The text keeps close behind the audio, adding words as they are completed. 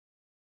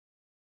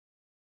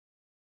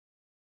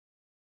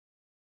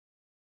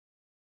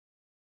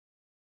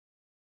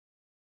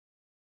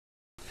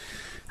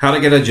How to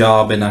get a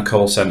job in a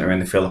call center in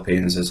the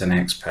Philippines as an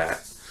expat.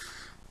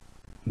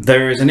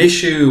 There is an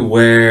issue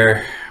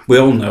where we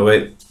all know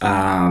it,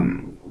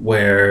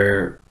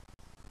 where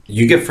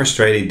you get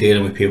frustrated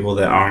dealing with people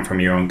that aren't from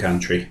your own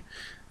country.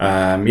 You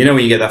know,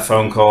 when you get that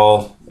phone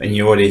call and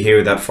you already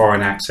hear that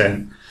foreign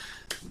accent,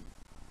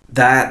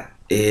 that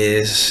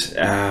is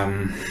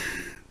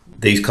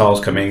these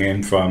calls coming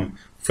in from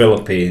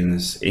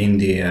Philippines,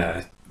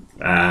 India,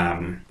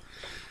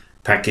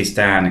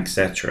 Pakistan,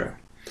 etc.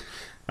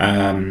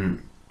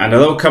 And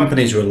although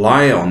companies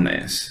rely on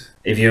this,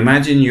 if you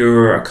imagine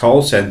you're a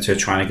call center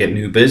trying to get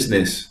new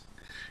business,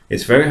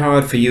 it's very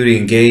hard for you to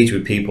engage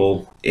with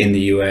people in the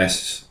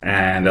US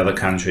and other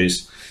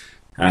countries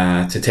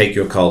to take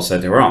your call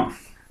center on.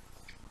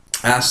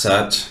 As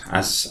such,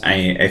 as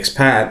an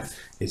expat,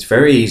 it's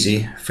very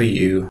easy for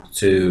you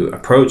to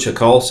approach a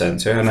call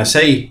center. And I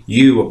say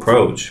you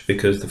approach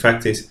because the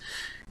fact is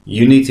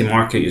you need to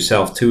market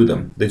yourself to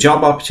them. The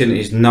job opportunity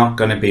is not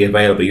going to be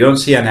available. You don't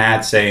see an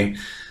ad saying,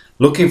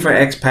 looking for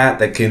expat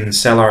that can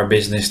sell our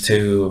business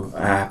to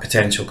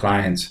potential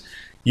clients.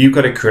 You've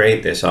got to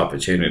create this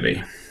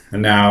opportunity.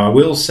 And now I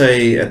will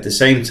say at the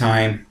same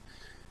time,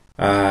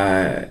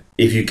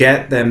 if you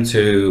get them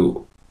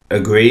to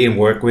agree and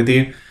work with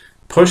you,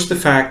 push the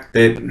fact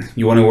that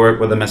you want to work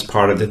with them as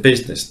part of the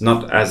business,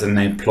 not as an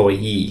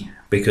employee,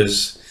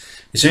 because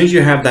as soon as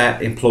you have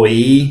that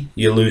employee,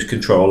 you lose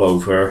control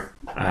over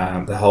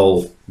the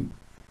whole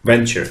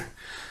venture.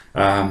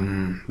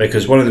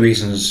 Because one of the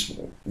reasons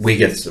we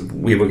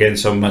were getting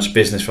so much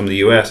business from the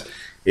US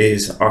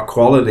is our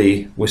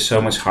quality was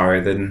so much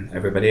higher than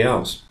everybody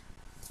else.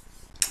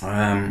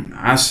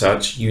 As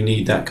such, you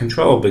need that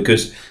control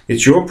because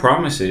it's your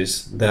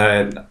promises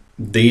that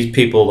these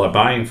people are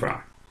buying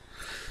from.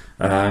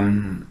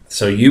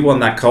 So you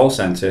want that call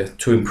center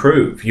to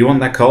improve. You want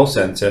that call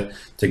center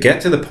to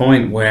get to the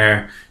point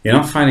where you're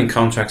not finding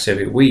contracts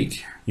every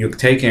week. You're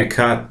taking a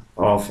cut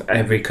of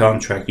every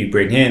contract you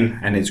bring in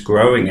and it's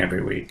growing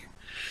every week.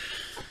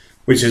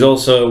 Which is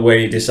also where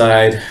you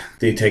decide,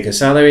 do you take a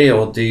salary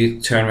or do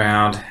you turn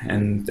around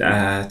and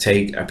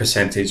take a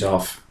percentage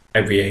off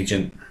every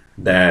agent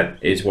that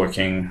is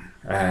working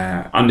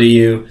under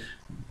you?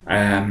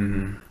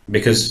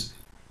 Because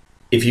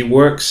if you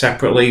work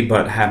separately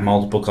but have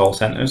multiple call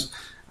centers,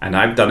 and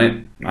I've done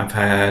it, I've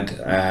had,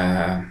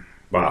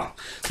 well,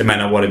 they might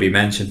not want to be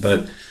mentioned,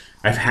 but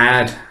I've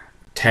had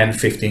 10,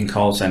 15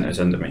 call centers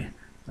under me,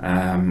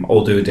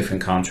 all doing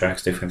different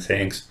contracts, different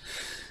things.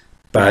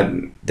 But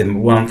the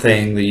one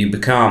thing that you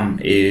become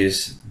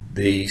is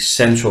the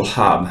central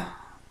hub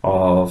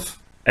of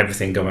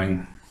everything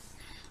going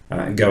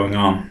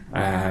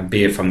on,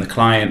 be it from the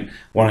client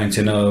wanting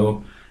to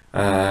know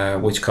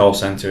which call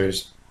center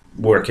is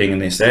working in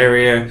this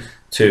area,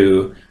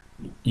 to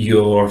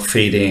you're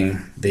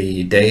feeding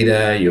the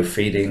data, you're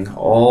feeding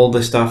all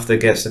the stuff that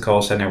gets the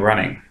call center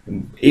running,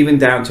 even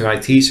down to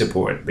IT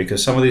support,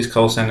 because some of these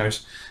call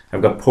centers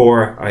have got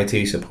poor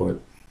IT support.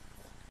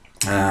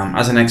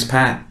 As an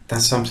expat,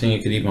 that's something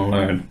you could even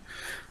learn,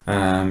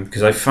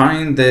 because I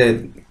find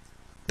that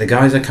the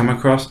guys I come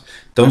across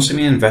don't seem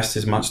to invest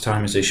as much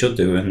time as they should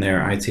do in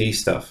their IT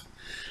stuff.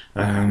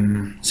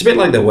 It's a bit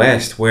like the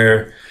West,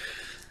 where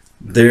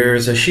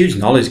there's a huge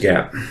knowledge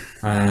gap,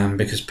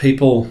 because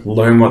people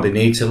learn what they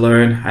need to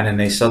learn and then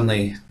they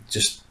suddenly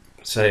just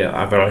say,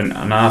 I've earned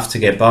enough to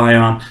get by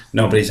on,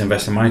 nobody's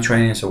investing in my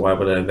training, so why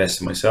would I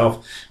invest in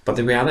myself? But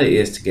the reality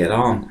is, to get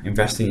on,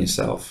 invest in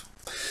yourself.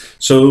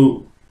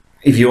 So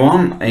if you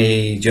want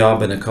a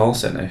job in a call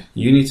center,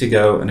 you need to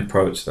go and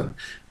approach them.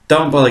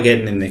 Don't bother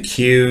getting in the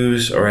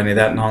queues or any of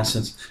that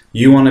nonsense.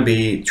 You want to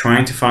be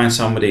trying to find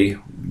somebody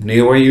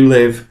near where you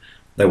live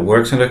that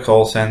works in a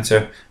call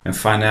center and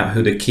find out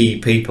who the key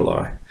people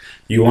are.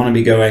 You want to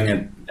be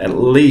going at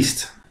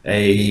least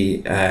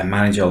a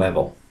manager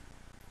level.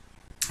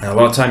 A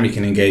lot of time you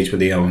can engage with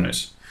the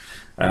owners,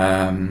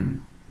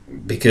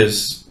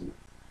 because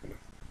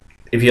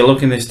if you're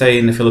looking to stay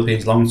in the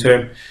Philippines long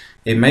term,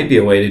 it may be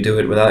a way to do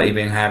it without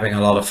even having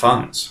a lot of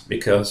funds,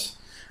 because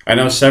I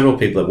know several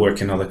people that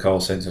work in other call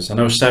centers. I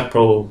know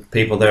several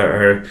people that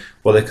are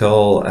what they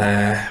call,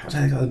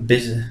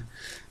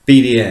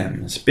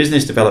 BDMs,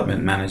 business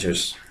development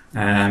managers.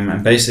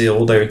 And basically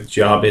all their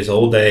job is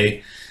all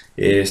day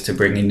is to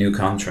bring in new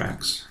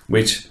contracts,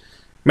 which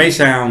may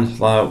sound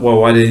like, well,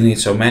 why do you need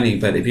so many?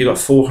 But if you've got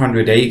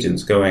 400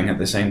 agents going at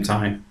the same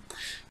time,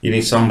 you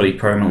need somebody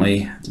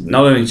permanently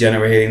not only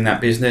generating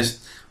that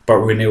business, but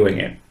renewing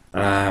it.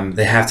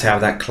 They have to have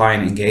that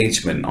client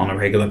engagement on a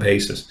regular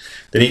basis.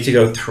 They need to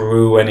go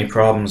through any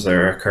problems that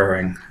are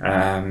occurring,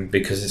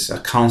 because it's a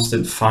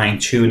constant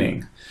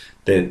fine-tuning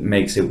that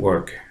makes it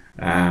work.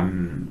 A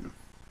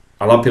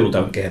lot of people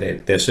don't get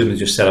it. They assume they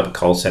just set up a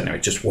call center,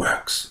 it just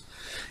works.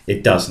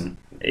 It doesn't.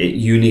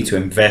 You need to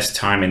invest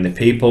time in the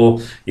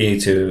people. You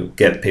need to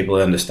get people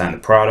to understand the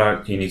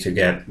product. You need to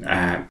get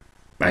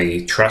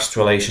a trust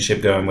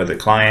relationship going with the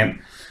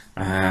client.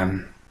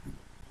 And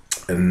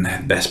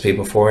the best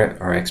people for it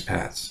are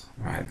expats.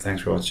 All right,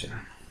 thanks for watching.